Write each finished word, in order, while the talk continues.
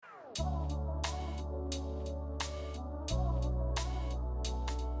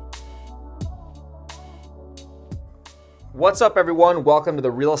What's up, everyone? Welcome to the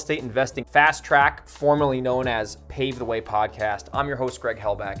Real Estate Investing Fast Track, formerly known as Pave the Way podcast. I'm your host, Greg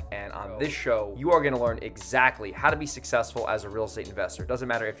Helbeck, and on this show, you are going to learn exactly how to be successful as a real estate investor. It doesn't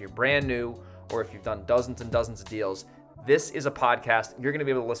matter if you're brand new or if you've done dozens and dozens of deals. This is a podcast you're going to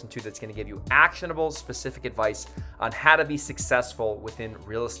be able to listen to that's going to give you actionable, specific advice on how to be successful within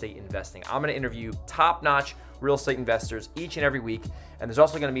real estate investing. I'm going to interview top-notch real estate investors each and every week, and there's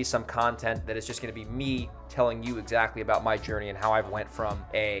also going to be some content that is just going to be me telling you exactly about my journey and how I've went from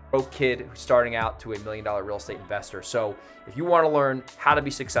a broke kid starting out to $1 million real estate investor. So if you want to learn how to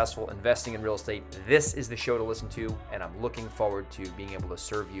be successful investing in real estate, this is the show to listen to, and I'm looking forward to being able to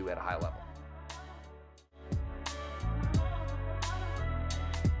serve you at a high level.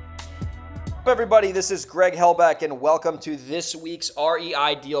 What's up, everybody? This is Greg Helbeck, and welcome to this week's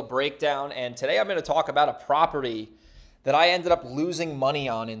REI Deal Breakdown. And today I'm going to talk about a property that I ended up losing money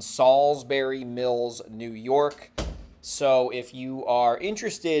on in Salisbury Mills, New York. So if you are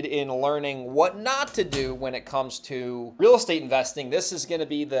interested in learning what not to do when it comes to real estate investing, this is going to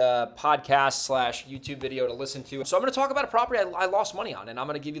be the podcast / YouTube video to listen to. So I'm going to talk about a property I lost money on, and I'm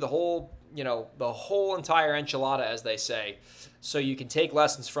going to give you the whole entire enchilada, as they say, so you can take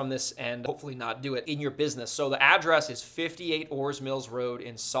lessons from this and hopefully not do it in your business. So the address is 58 Ores Mills Road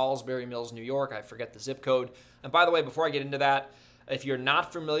in Salisbury Mills, New York. I forget the zip code. And by the way, before I get into that, if you're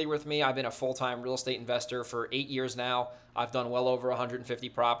not familiar with me, I've been a full-time real estate investor for 8 years now. I've done well over 150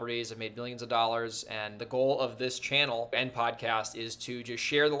 properties. I've made millions of dollars. And the goal of this channel and podcast is to just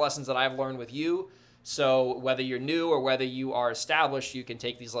share the lessons that I've learned with you. So whether you're new or whether you are established, you can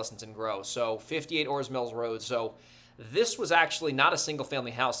take these lessons and grow. So 58 Ores Mills Road. So this was actually not a single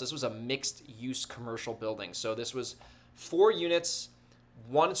family house. This was a mixed use commercial building. So this was 4 units,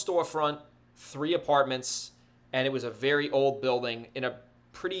 1 storefront, 3 apartments, and it was a very old building in a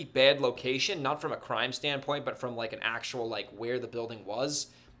pretty bad location, not from a crime standpoint, but from like an actual where the building was.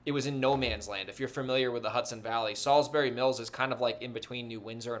 It was in no man's land. If you're familiar with the Hudson Valley, Salisbury Mills is kind of like in between New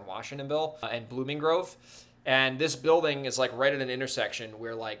Windsor and Washingtonville and Blooming Grove. And this building is like right at an intersection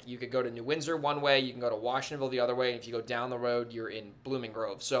where you could go to New Windsor one way, you can go to Washingtonville the other way, and if you go down the road, you're in Blooming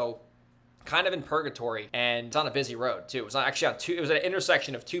Grove. So kind of in purgatory, and it's on a busy road too. It was actually it was an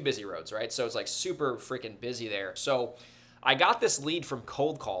intersection of 2 busy roads, right? So it's like super freaking busy there. So I got this lead from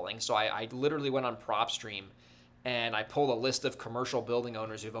cold calling. So I literally went on PropStream and I pulled a list of commercial building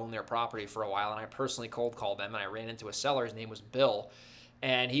owners who've owned their property for a while, and I personally cold called them, and I ran into a seller. His name was Bill.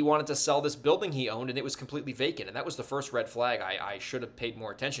 And he wanted to sell this building he owned, and it was completely vacant. And that was the first red flag I should have paid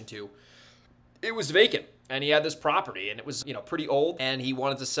more attention to. It was vacant, and he had this property, and it was pretty old, and he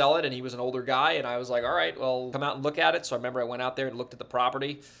wanted to sell it, and he was an older guy. And I was like, all right, well, come out and look at it. So I remember I went out there and looked at the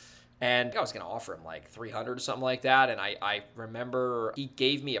property, and I was going to offer him like $300 or something like that. And I remember he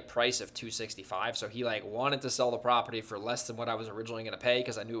gave me a price of $265. So he wanted to sell the property for less than what I was originally going to pay,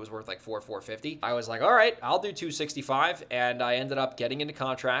 because I knew it was worth like $450. I was like, all right, I'll do $265. And I ended up getting into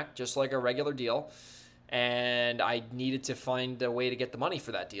contract just like a regular deal. And I needed to find a way to get the money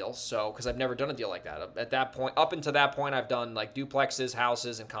for that deal. So, because I've never done a deal like that. At that point, up until that point, I've done like duplexes,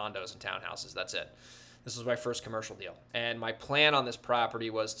 houses, and condos and townhouses. That's it. This was my first commercial deal. And my plan on this property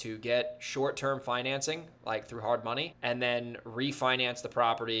was to get short-term financing, like through hard money, and then refinance the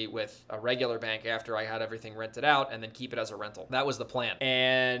property with a regular bank after I had everything rented out, and then keep it as a rental. That was the plan.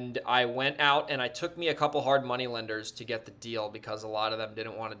 And I went out and I took me a couple hard money lenders to get the deal, because a lot of them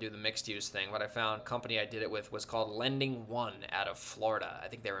didn't want to do the mixed use thing. But I found a company I did it with was called Lending One out of Florida. I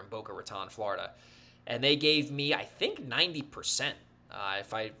think they were in Boca Raton, Florida. And they gave me, I think, 90%.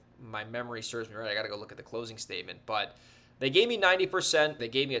 My memory serves me right. I got to go look at the closing statement. But they gave me 90%. They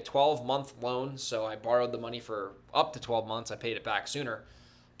gave me a 12-month loan. So I borrowed the money for up to 12 months. I paid it back sooner.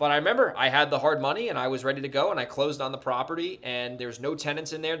 But I remember I had the hard money and I was ready to go, and I closed on the property, and there's no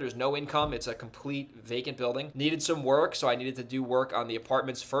tenants in there. There's no income. It's a complete vacant building. Needed some work, so I needed to do work on the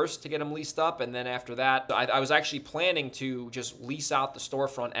apartments first to get them leased up. And then after that, I was actually planning to just lease out the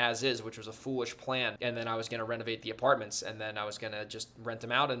storefront as is, which was a foolish plan. And then I was going to renovate the apartments, and then I was going to just rent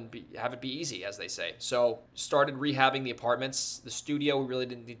them out and have it be easy, as they say. So started rehabbing the apartments. The studio, we really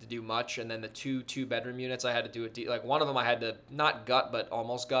didn't need to do much. And then the two bedroom units, I had to do one of them I had to not gut, but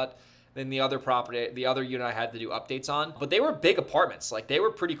almost gut. Then the other unit I had to do updates on. But they were big apartments. They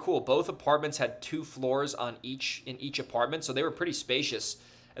were pretty cool. Both apartments had 2 floors in each apartment, so they were pretty spacious.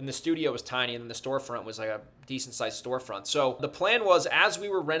 And the studio was tiny, and then the storefront was like a decent sized storefront. So the plan was, as we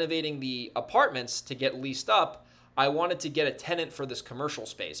were renovating the apartments to get leased up, I wanted to get a tenant for this commercial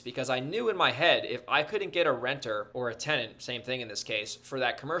space, because I knew in my head, if I couldn't get a renter or a tenant, same thing in this case, for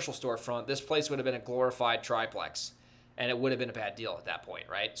that commercial storefront, this place would have been a glorified triplex. and it would have been a bad deal at that point,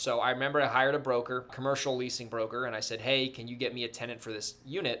 right? So I remember I hired a broker, commercial leasing broker, and I said, hey, can you get me a tenant for this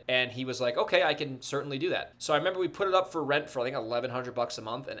unit? And he was like, okay, I can certainly do that. So I remember we put it up for rent for I think $1,100 a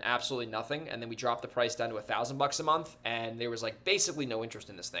month and absolutely nothing. And then we dropped the price down to $1,000 a month, and there was like basically no interest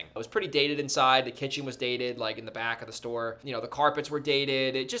in this thing. It was pretty dated inside. The kitchen was dated, like in the back of the store. You know, the carpets were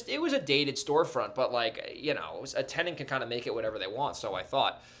dated. It was a dated storefront, but like, you know, a tenant can kind of make it whatever they want. So I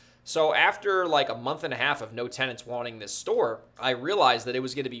thought. So after like a month and a half of no tenants wanting this store, I realized that it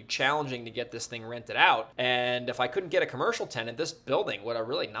was going to be challenging to get this thing rented out. And if I couldn't get a commercial tenant, this building would have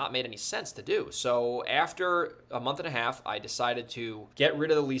really not made any sense to do. So after a month and a half, I decided to get rid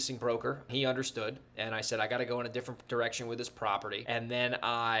of the leasing broker. He understood. And I said, I got to go in a different direction with this property. And then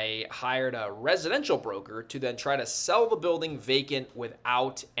I hired a residential broker to then try to sell the building vacant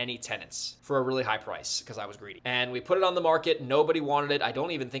without any tenants for a really high price because I was greedy. And we put it on the market. Nobody wanted it. I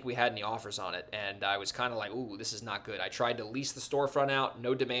don't even think we had any offers on it. And I was kind of like, ooh, this is not good. I tried to lease the storefront out,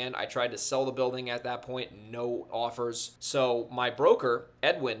 no demand. I tried to sell the building at that point, no offers. So my broker,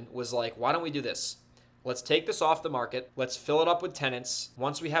 Edwin, was like, why don't we do this? Let's take this off the market. Let's fill it up with tenants.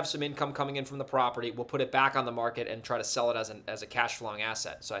 Once we have some income coming in from the property, we'll put it back on the market and try to sell it as a cash flowing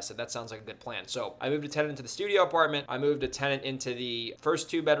asset. So I said, that sounds like a good plan. So I moved a tenant into the studio apartment. I moved a tenant into the first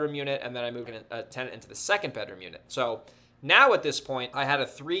 2-bedroom unit, and then I moved a tenant into the 2nd-bedroom unit. So now at this point, I had a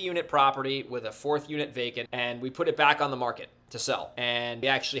 3-unit property with a 4th unit vacant, and we put it back on the market to sell. And we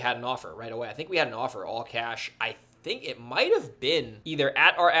actually had an offer right away. I think we had an offer all cash. I think it might have been either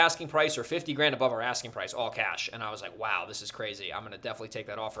at our asking price or 50 grand above our asking price, all cash. And I was like, wow, this is crazy. I'm going to definitely take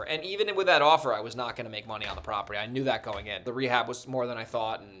that offer. And even with that offer, I was not going to make money on the property. I knew that going in. The rehab was more than I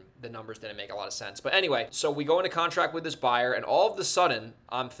thought, and the numbers didn't make a lot of sense. But anyway, so we go into contract with this buyer, and all of a sudden,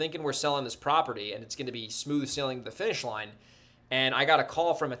 I'm thinking we're selling this property and it's going to be smooth sailing the finish line. And I got a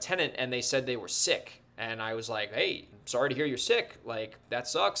call from a tenant, and they said they were sick. And I was like, hey, sorry to hear you're sick. Like, that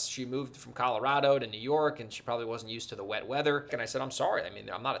sucks. She moved from Colorado to New York, and she probably wasn't used to the wet weather. And I said, I'm sorry. I mean,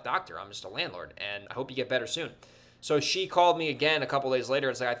 I'm not a doctor. I'm just a landlord, and I hope you get better soon. So she called me again a couple days later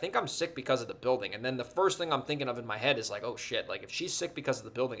and said, I think I'm sick because of the building. And then the first thing I'm thinking of in my head is like, oh shit, like if she's sick because of the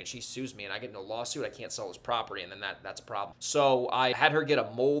building and she sues me and I get in a lawsuit, I can't sell this property, and then that's a problem. So I had her get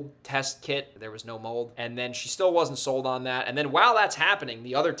a mold test kit. There was no mold. And then she still wasn't sold on that. And then while that's happening,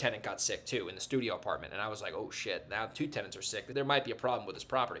 the other tenant got sick too in the studio apartment. And I was like, oh shit, now 2 tenants are sick. There might be a problem with this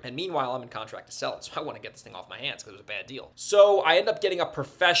property. And meanwhile, I'm in contract to sell it. So I want to get this thing off my hands because it was a bad deal. So I end up getting a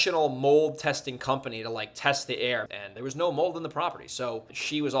professional mold testing company to like test the air. And there was no mold in the property. So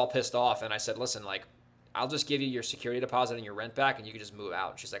she was all pissed off, and I said, listen, like, I'll just give you your security deposit and your rent back, and you can just move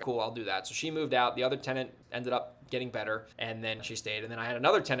out. She's like, cool, I'll do that. So she moved out. The other tenant ended up getting better, and then she stayed. And then I had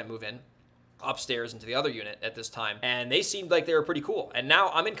another tenant move in upstairs into the other unit at this time, and they seemed like they were pretty cool. And now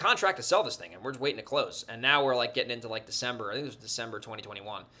I'm in contract to sell this thing, and we're just waiting to close. And now we're like getting into like December. I think it was December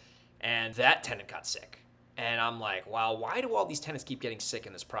 2021, and that tenant got sick. And I'm like, wow, why do all these tenants keep getting sick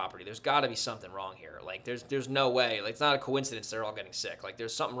in this property? There's got to be something wrong here. Like, there's no way. Like, it's not a coincidence they're all getting sick. Like,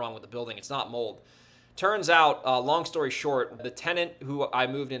 there's something wrong with the building. It's not mold. Turns out, long story short, the tenant who I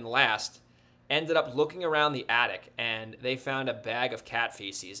moved in last ended up looking around the attic, and they found a bag of cat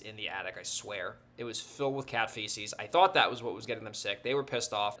feces in the attic, I swear. It was filled with cat feces. I thought that was what was getting them sick. They were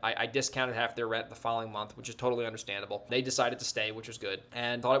pissed off. I discounted half their rent the following month, which is totally understandable. They decided to stay, which was good,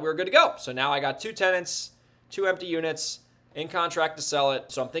 and thought we were good to go. So now I got 2 tenants, 2 empty units, in contract to sell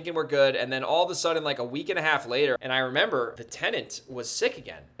it. So I'm thinking we're good. And then all of a sudden, like a week and a half later, and I remember the tenant was sick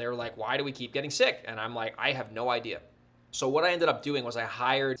again. They were like, why do we keep getting sick? And I'm like, I have no idea. So what I ended up doing was I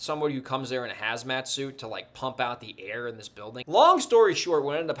hired somebody who comes there in a hazmat suit to like pump out the air in this building. Long story short,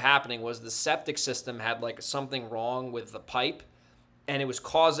 what ended up happening was the septic system had like something wrong with the pipe, and it was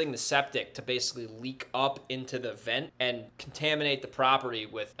causing the septic to basically leak up into the vent and contaminate the property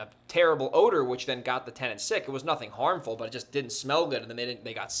with a terrible odor, which then got the tenant sick. It was nothing harmful, but it just didn't smell good, and then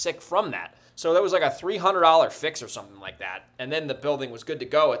they got sick from that. So that was like a $300 fix or something like that. And then the building was good to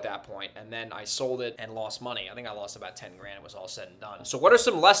go at that point. And then I sold it and lost money. I think I lost about 10 grand. It was all said and done. So what are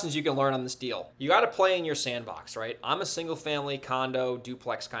some lessons you can learn on this deal? You got to play in your sandbox, right? I'm a single family condo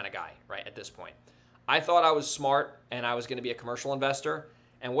duplex kind of guy, right, at this point. I thought I was smart and I was going to be a commercial investor.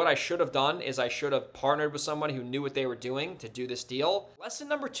 And what I should have done is I should have partnered with someone who knew what they were doing to do this deal. Lesson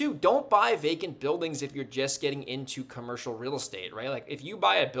number 2, don't buy vacant buildings if you're just getting into commercial real estate, right? Like if you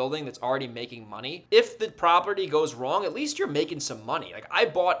buy a building that's already making money, if the property goes wrong, at least you're making some money. Like I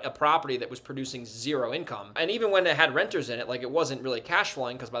bought a property that was producing 0 income. And even when it had renters in it, like it wasn't really cash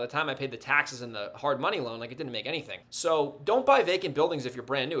flowing because by the time I paid the taxes and the hard money loan, like it didn't make anything. So don't buy vacant buildings if you're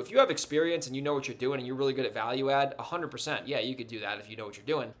brand new. If you have experience and you know what you're doing and you're really good at value add, 100%, yeah, you could do that if you know what you're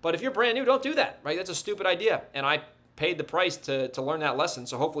doing. But if you're brand new, don't do that, right? That's a stupid idea. And I paid the price to learn that lesson.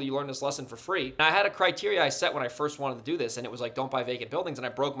 So hopefully you learn this lesson for free. And I had a criteria I set when I first wanted to do this, and it was like, don't buy vacant buildings. And I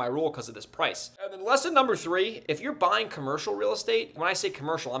broke my rule because of this price. And then lesson number 3, if you're buying commercial real estate, when I say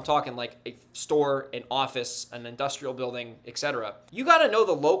commercial, I'm talking like a store, an office, an industrial building, etc. You got to know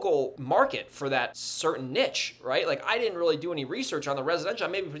the local market for that certain niche, right? Like I didn't really do any research on the residential. I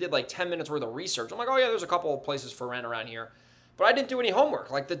maybe did like 10 minutes worth of research. I'm like, oh yeah, there's a couple of places for rent around here. But I didn't do any homework.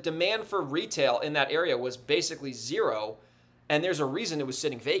 Like the demand for retail in that area was basically zero. And there's a reason it was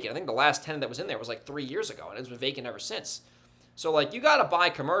sitting vacant. I think the last tenant that was in there was like 3 years ago, and it's been vacant ever since. So like you got to buy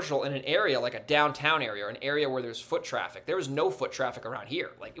commercial in an area like a downtown area or an area where there's foot traffic. There was no foot traffic around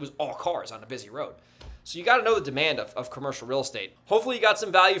here. Like it was all cars on a busy road. So you got to know the demand of commercial real estate. Hopefully you got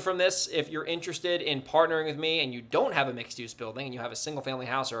some value from this. If you're interested in partnering with me and you don't have a mixed use building and you have a single family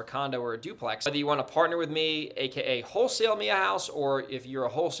house or a condo or a duplex, whether you want to partner with me, aka wholesale me a house, or if you're a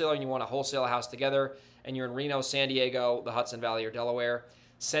wholesaler and you want to wholesale a house together and you're in Reno, San Diego, the Hudson Valley, or Delaware,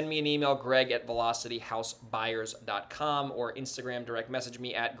 send me an email, greg@velocityhousebuyers.com, or Instagram direct message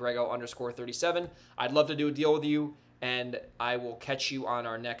me at grego_37. I'd love to do a deal with you, and I will catch you on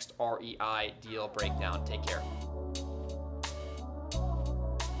our next REI deal breakdown. Take care.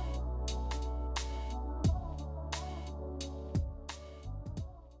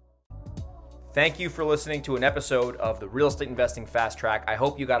 Thank you for listening to an episode of the Real Estate Investing Fast Track. I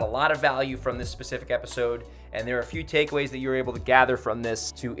hope you got a lot of value from this specific episode, and there are a few takeaways that you're able to gather from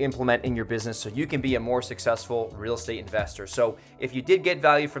this to implement in your business so you can be a more successful real estate investor. So if you did get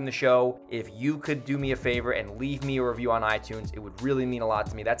value from the show, if you could do me a favor and leave me a review on iTunes, it would really mean a lot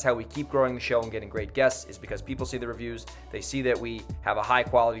to me. That's how we keep growing the show and getting great guests, is because people see the reviews, they see that we have a high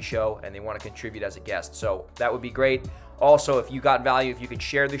quality show, and they want to contribute as a guest. So that would be great. Also, if you got value, if you could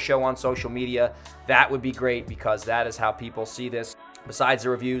share the show on social media, that would be great, because that is how people see this besides the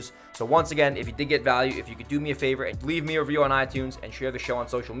reviews. So once again, if you did get value, if you could do me a favor and leave me a review on iTunes and share the show on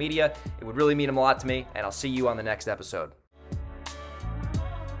social media, it would really mean a lot to me, and I'll see you on the next episode.